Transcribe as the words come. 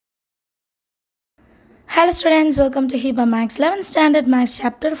Hello students, welcome to Hiba Max 11th Standard Max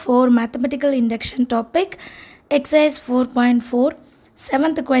Chapter 4 Mathematical Induction Topic Exercise 4.4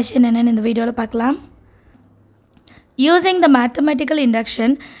 7th question in the video பார்க்கலாம். Using the mathematical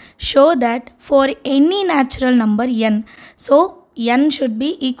induction, show that for any natural number n, so n should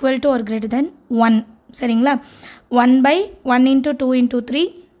be equal to or greater than 1. சரிங்களா 1 by 1 into 2 into 3,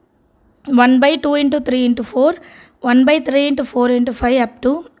 1 by 2 into 3 into 4, 1 by 3 into 4 into 5 up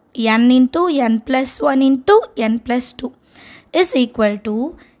to n into n plus 1 into n plus 2 is equal to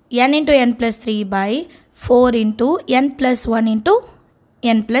n into n plus 3 by 4 into n plus 1 into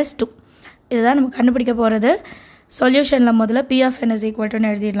n plus 2. இதுதான் நம்ம கண்டுபிடிக்க போகிறது. சொல்யூஷனில் முதல்ல p of n is equal to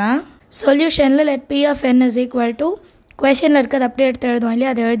எழுதிடலாம். சொல்யூஷனில் let p of n is equal to கொஷனில் இருக்கிறது அப்படியே எடுத்து எழுதுவோம்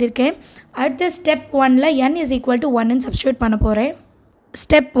இல்லையா, அதை எழுதியிருக்கேன். அடுத்து ஸ்டெப் 1ல் n is equal to 1 substitute பண்ண போகிறேன்.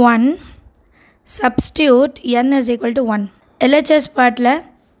 Step 1 substitute n is equal to 1. LHS பார்ட்டில்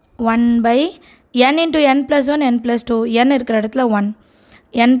 1 by n into n plus 1 n plus 2 n இருக்கிற இடத்துல 1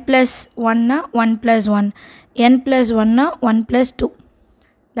 n plus 1 1 plus 1 n plus 1 1 plus 2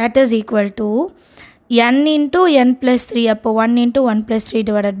 that is equal to n into n plus 3 அப்போ 1 into 1 plus 3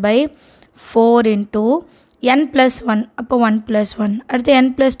 divided by 4 into n plus 1 அப்போ 1 plus 1 அடுத்து n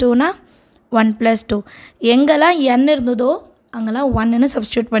plus 2 னா 1 plus 2 எங்கெல்லாம் n இருந்ததோ அங்கெல்லாம் 1 னு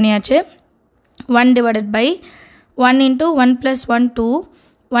சப்ஸ்டிட்யூட் பண்ணியாச்சு. 1 divided by 1 into 1 plus 1 2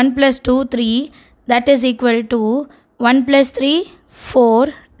 1 plus 2 3 that is equal to 1 plus 3 4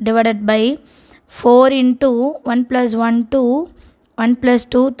 divided by 4 into 1 plus 1 2 1 plus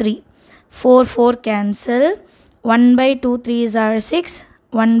 2 3 4 4 cancel 1 by 2 3s are 6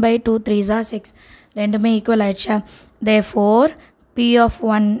 1 by 2 3s are 6 ரெண்டுமே equal ஆயிடுச்சா. Therefore p of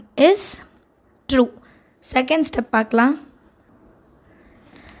 1 is true. Second step பார்க்கலாம்.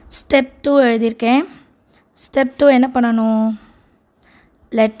 Step 2 எழுதியிருக்கேன். Step 2 என்ன பண்ணணும்?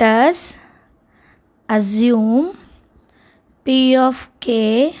 Let us assume p of k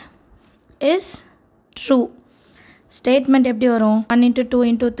is true. Statement எப்படி வரும்? 1 into 2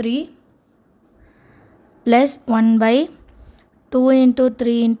 into 3 plus 1 by 2 into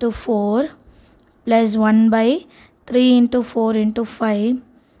 3 into 4 plus 1 by 3 into 4 into 5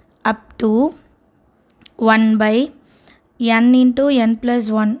 up to 1 by n into n plus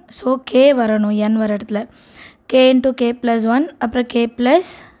 1. So k வரணும் n வர இடத்துல k into k plus 1 அப்புறம் k plus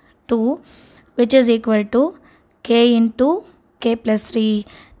 2 which is equal to k into k plus 3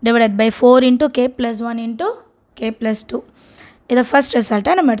 divided by 4 into k plus 1 into k plus 2. இதை first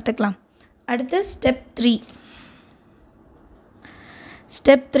ரிசல்ட்டாக நம்ம எடுத்துக்கலாம். அடுத்து step 3.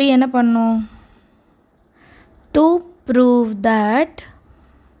 Step 3 என்ன பண்ணும்? To prove that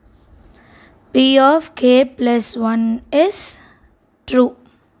p of k plus 1 is true.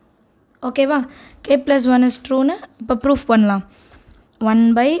 ஓகேவா, k plus 1 is true னு இப்போ proof பண்ணலாம். 1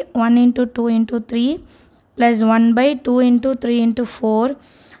 by 1 into 2 into 3 plus 1 by 2 into 3 into 4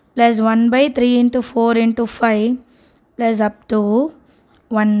 plus 1 by 3 into 4 into 5 plus up to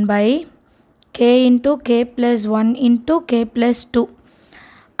 1 by k into k plus 1 into k plus 2.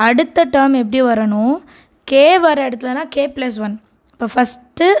 அடுத்த term எப்படி வரணும்? k வர இடத்துலனா k plus 1. இப்போ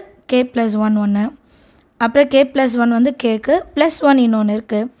first k plus 1 ஒன்று, அப்புறம் k plus 1 வந்து கேக்கு plus 1 இன்னொன்று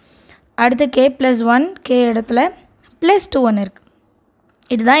இருக்குது. அடுத்து k plus 1 k இடத்துல ப்ளஸ் 2 ஒன்று இருக்குது.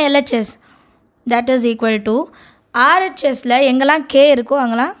 இதுதான் LHS. that is equal to RHSல எங்கெல்லாம் k இருக்கோ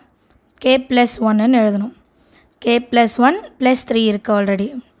அங்கெல்லாம் k plus 1ன்னு எழுதணும். k plus 1 plus 3 இருக்குது already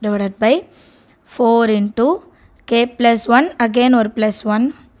divided by 4 into k plus 1 again ஒரு plus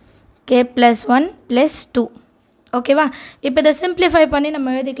 1 k plus 1 plus 2. ஓகேவா, இப்போ இதை சிம்பிளிஃபை பண்ணி நம்ம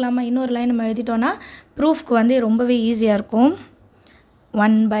எழுதிக்கலாமா? இன்னொரு லைன் நம்ம எழுதிட்டோன்னா ப்ரூஃப்க்கு வந்து ரொம்பவே ஈஸியாக இருக்கும்.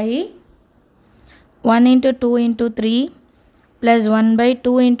 1 by 1 into 2 into 3 plus 1 by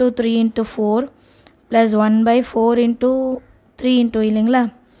 2 into 3 into 4 plus 1 by 4 into 3 into இல்லைங்களா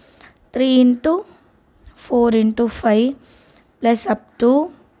 3 into 4 into 5 plus up to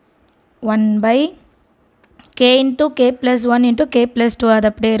 1 by k into k plus 1 into k plus 2 அது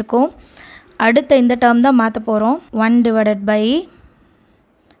அப்படியே இருக்கும். அடுத்த இந்த டேர்ம் தான் மாற்ற போகிறோம். 1 divided by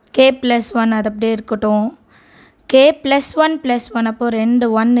k plus 1 அது அப்படியே இருக்கட்டும். k plus 1 அப்போ 2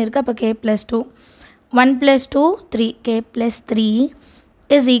 1 இருக்குது, அப்போ k plus 2 1 plus 2 3 k plus 3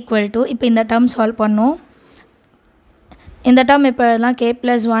 is equal to இப்போ இந்த டேர்ம் சால்வ் பண்ணோம். இந்த டேர்ம் இப்போ எழுதலாம் k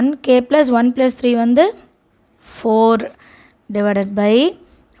plus 1 plus 3 வந்து 4 divided by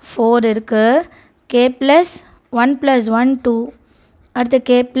 4 இருக்குது k plus 1 plus 1 2 அடுத்து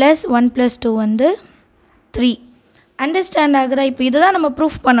k plus 1 plus 2 வந்து 3. அண்டர்ஸ்டாண்ட் ஆகுதா? இப்போ இதுதான் நம்ம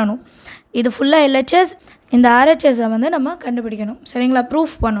ப்ரூஃப் பண்ணணும். இது ஃபுல்லாக LHS, இந்த RHSஐ வந்து நம்ம கண்டுபிடிக்கணும். சரிங்களா,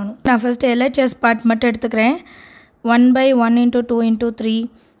 ப்ரூஃப் பண்ணணும். நான் ஃபஸ்ட்டு LHS பார்ட் மட்டும் எடுத்துக்கிறேன். 1 by 1 into 2 into 3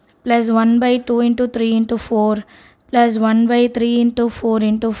 plus 1 by 2 into 3 into 4 plus 1 by 3 into 4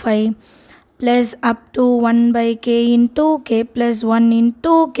 into 5 plus up to 1 by k into k plus 1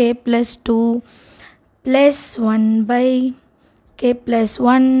 into k plus 2 plus 1 by k plus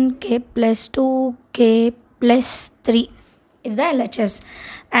 1 k plus 2 k plus 3. இதுதான் LHS.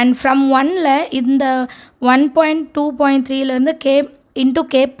 And from 1ல இந்த 1.2.3லேருந்து k into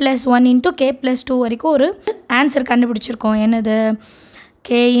k plus 1 into k plus 2 வரைக்கும் ஒரு answer கண்டுபிடிச்சிருக்கோம். என்னது?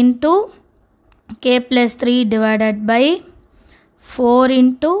 k into k plus 3 divided by 4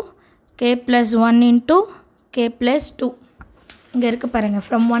 into k plus 1 into k plus 2. இங்கே இருக்கு பாருங்கள்.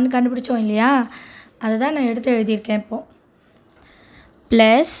 From 1 கண்டுபிடிச்சோம் இல்லையா? அதுதான் நான் எடுத்து எழுதியிருக்கேன் இப்போது.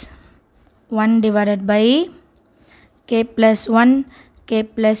 Plus 1 divided by k plus 1 k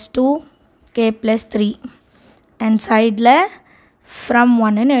plus 2 k plus 3 and சைடில் ஃப்ரம்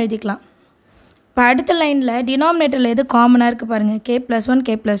 1ன்னு எழுதிக்கலாம். இப்போ அடுத்த லைனில் டினாமினேட்டரில் எது காமனாக இருக்குது பாருங்கள். k plus 1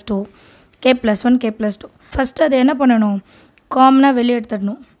 k plus 2 k plus 1 k plus 2. First அது என்ன பண்ணணும்? காமனாக வெளியே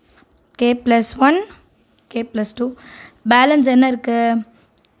எடுத்துடணும். k plus 1 k plus 2. Balance என்ன இருக்குது?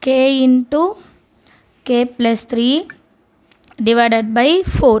 k into k plus 3 divided by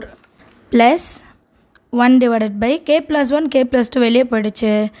 4 plus 1 divided by k plus 1 k plus 2 வெளியே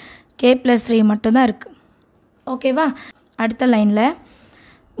போயிடுச்சு. k plus 3 மட்டும்தான் இருக்குது. ஓகேவா? அடுத்த லைனில்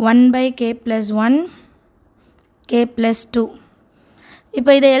 1 by k plus 1 k plus 2.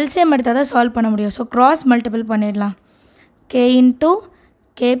 இப்போ இதை எல்சிஎம் எடுத்தால் தான் சால்வ் பண்ண முடியும். ஸோ க்ராஸ் மல்டிபிள் பண்ணிடலாம். k into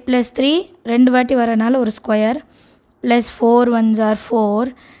k plus 3 ரெண்டு வாட்டி வரனால ஒரு square plus 4 1s are 4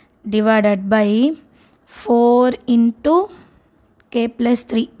 divided by 4 into k plus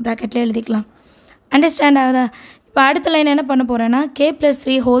 3 ப்ராக்கெட்டில் எழுதிக்கலாம். அண்டர்ஸ்டாண்ட் ஆகுதா? இப்போ அடுத்த லைன் என்ன பண்ண போகிறேன்னா k plus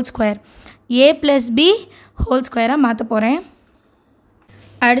 3 whole square a plus b whole ஸ்கொயராக மாற்ற போகிறேன்.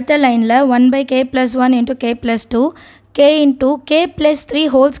 அடுத்த லைனில் 1 by k plus 1 into k plus 2 k into k plus 3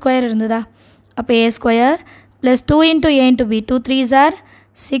 whole square இருந்ததா? அப்போ a square plus 2 into a into b 2 3s are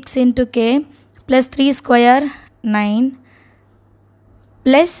 6 into k plus 3 square 9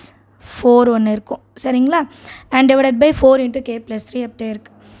 plus 4 ஒன்று இருக்கும். சரிங்களா? And divided by 4 into k plus 3 அப்படியே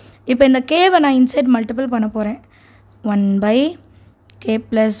இருக்குது. இப்போ இந்த கேவை நான் இன்சைட் மல்டிபிள் பண்ண போகிறேன். 1 by k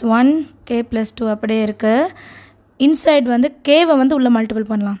plus 1 k plus 2 அப்படியே இருக்குது. இன்சைட் வந்து கேவை வந்து உள்ளே மல்டிபிள்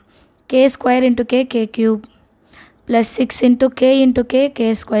பண்ணலாம். k square into k k cube plus 6 into k k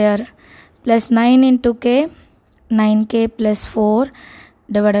square plus 9 into k 9k plus 4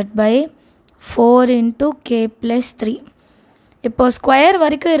 divided by 4 into k plus 3. இப்போ ஸ்கொயர்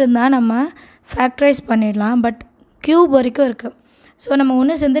வரைக்கும் இருந்தால் நம்ம ஃபேக்டரைஸ் பண்ணிடலாம். பட் க்யூப் வரைக்கும் இருக்குது. ஸோ நம்ம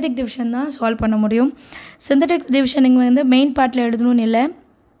ஒன்று சிந்தட்டிக் டிவிஷன் தான் சால்வ் பண்ண முடியும். சிந்தட்டிக் டிவிஷன் இங்கே வந்து மெயின் பார்ட்டில் எழுதணும்னு இல்லை,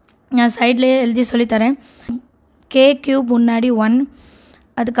 நான் சைட்லேயே எழுதி சொல்லித்தரேன். k க்யூப் முன்னாடி 1,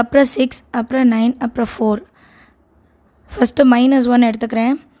 அதுக்கப்புறம் 6, அப்புறம் 9, அப்புறம் 4. ஃபஸ்ட்டு -1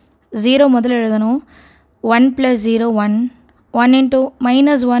 எடுத்துக்கிறேன். 0 முதல்ல எழுதணும். 1 plus 0 1 1 into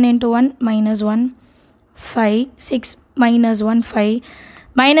 -1 into 1 -1 5 6 -1 5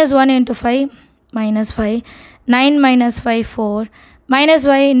 -1 into 5 -5 9 minus 5 4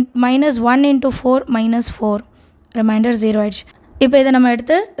 -1 into 4 -4 reminder 0 ஆயிடுச்சு. இப்போ இதை நம்ம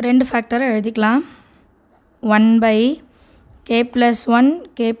எடுத்து ரெண்டு ஃபேக்டரை எழுதிக்கலாம். 1 by k plus 1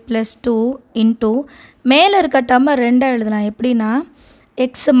 k plus 2 into மேலே இருக்க டம்மை ரெண்டாக எழுதலாம். எப்படின்னா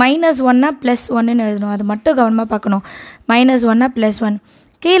x -1 ப்ளஸ் 1ன்னு எழுதணும். அது மட்டும் கவனமாக பார்க்கணும். -1 ப்ளஸ் 1.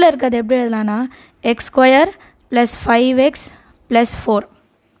 கீழே இருக்கிறது எப்படி எழுதலான்னா x square plus 5x plus 4.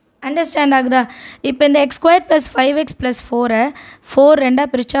 Understand ஆகுதா? இப்போ இந்த x square plus 5x plus 4 4 ரெண்டாக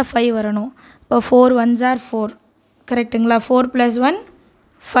பிரித்தா 5 வரணும். இப்போ 4 1s are 4. கரெக்டுங்களா? 4 + 1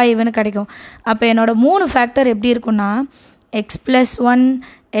 5ன்னு கிடைக்கும். அப்போ என்னோடய 3 ஃபேக்டர் எப்படி இருக்குன்னா x + 1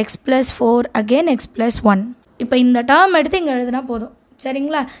 x + 4 அகெயின் x + 1. இப்போ இந்த டேர்ம் எடுத்து இங்கே எழுதுனா போதும்.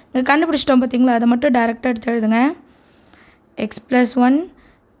 சரிங்களா? இங்கே கண்டுபிடிச்சிட்டோம் பார்த்தீங்களா? அதை மட்டும் டேரெக்டாக எடுத்து எழுதுங்க. x + 1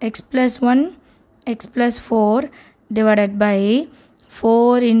 x + 1 x + 4 divided by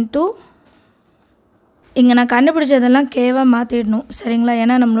 4 into இங்கே நான் கண்டுபிடிச்சதெல்லாம் கேவாக மாற்றிடணும். சரிங்களா?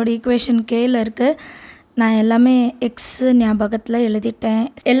 ஏன்னா நம்மளோட ஈக்குவேஷன் கேயில் இருக்குது. நான் எல்லாமே எக்ஸ் ஞாபகத்தில் எழுதிட்டேன்.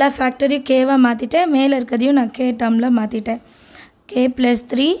 எல்லா ஃபேக்டரியும் கேவாக மாற்றிட்டேன். மேலே இருக்கிறதையும் நான் கே டேர்மில் மாற்றிட்டேன். k +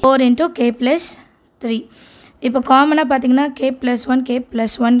 3 4 into k + 3. இப்போ காமனாக பார்த்தீங்கன்னா k + 1 k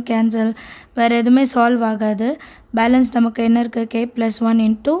 + 1 கேன்சல். வேறு எதுவுமே சால்வ் ஆகாது. பேலன்ஸ் நமக்கு என்ன இருக்குது? k + 1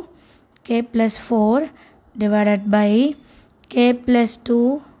 into k + 4 divided by k + 2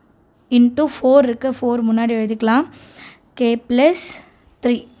 into 4 இருக்குது. 4 முன்னாடி எழுதிக்கலாம். k +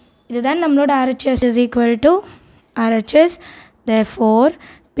 3. இதுதான் நம்மளோட RHS is equal to RHS. Therefore,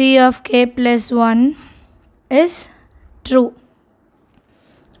 P of k + 1 is true.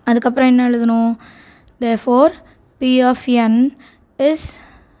 அதுக்கப்புறம் என்ன எழுதணும்? Therefore, P of n is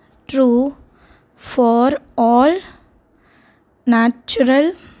true for all natural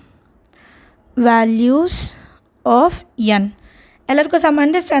values of n. எல்லாருக்கும் some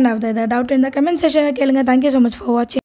understand ஆகுது. இந்த டவுட் இந்த கமெண்ட் செக்ஷனில் கேளுங்க. தேங்க்யூ ஸோ மச் ஃபார் வாட்சிங்.